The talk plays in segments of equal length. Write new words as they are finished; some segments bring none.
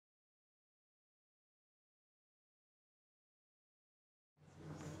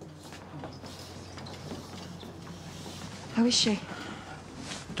How is she?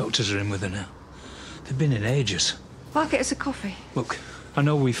 Doctors are in with her now. They've been in ages. I'll get us a coffee. Look, I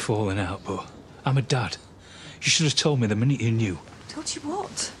know we've fallen out, but I'm a dad. You should have told me the minute you knew. Told you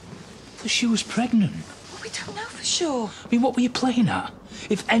what? That she was pregnant. Well, we don't know for sure. I mean, what were you playing at?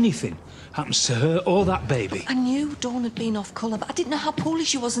 If anything happens to her or that baby... I knew Dawn had been off colour, but I didn't know how poorly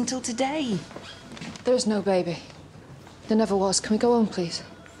she was until today. There's no baby. There never was. Can we go home, please?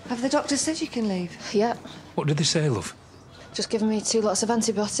 Have the doctors said you can leave? Yeah. What did they say, love? Just given me 2 lots of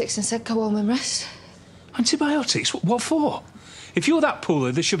antibiotics and said go home and rest. Antibiotics? What for? If you're that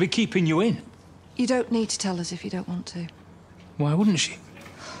poorly, they should be keeping you in. You don't need to tell us if you don't want to. Why wouldn't she?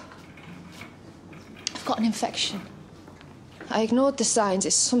 I've got an infection. I ignored the signs.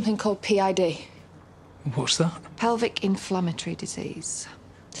 It's something called PID. What's that? Pelvic inflammatory disease.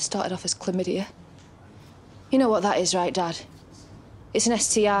 It started off as chlamydia. You know what that is, right, Dad? It's an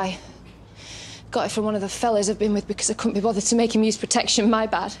STI. Got it from one of the fellas I've been with because I couldn't be bothered to make him use protection. My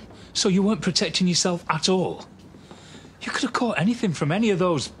bad. So you weren't protecting yourself at all? You could have caught anything from any of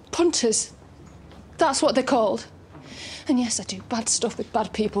those... Punters. That's what they're called. And yes, I do bad stuff with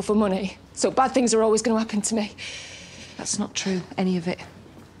bad people for money. So bad things are always going to happen to me. That's not true, any of it.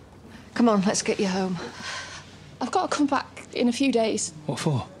 Come on, let's get you home. I've got to come back in a few days. What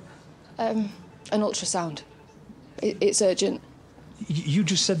for? An ultrasound. It's urgent. You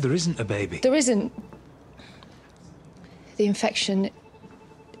just said there isn't a baby. There isn't. The infection,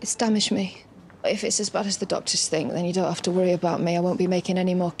 it's damaged me. If it's as bad as the doctors think, then you don't have to worry about me. I won't be making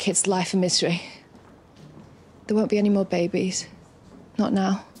any more kids' life a misery. There won't be any more babies. Not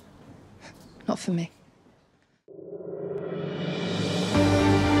now. Not for me.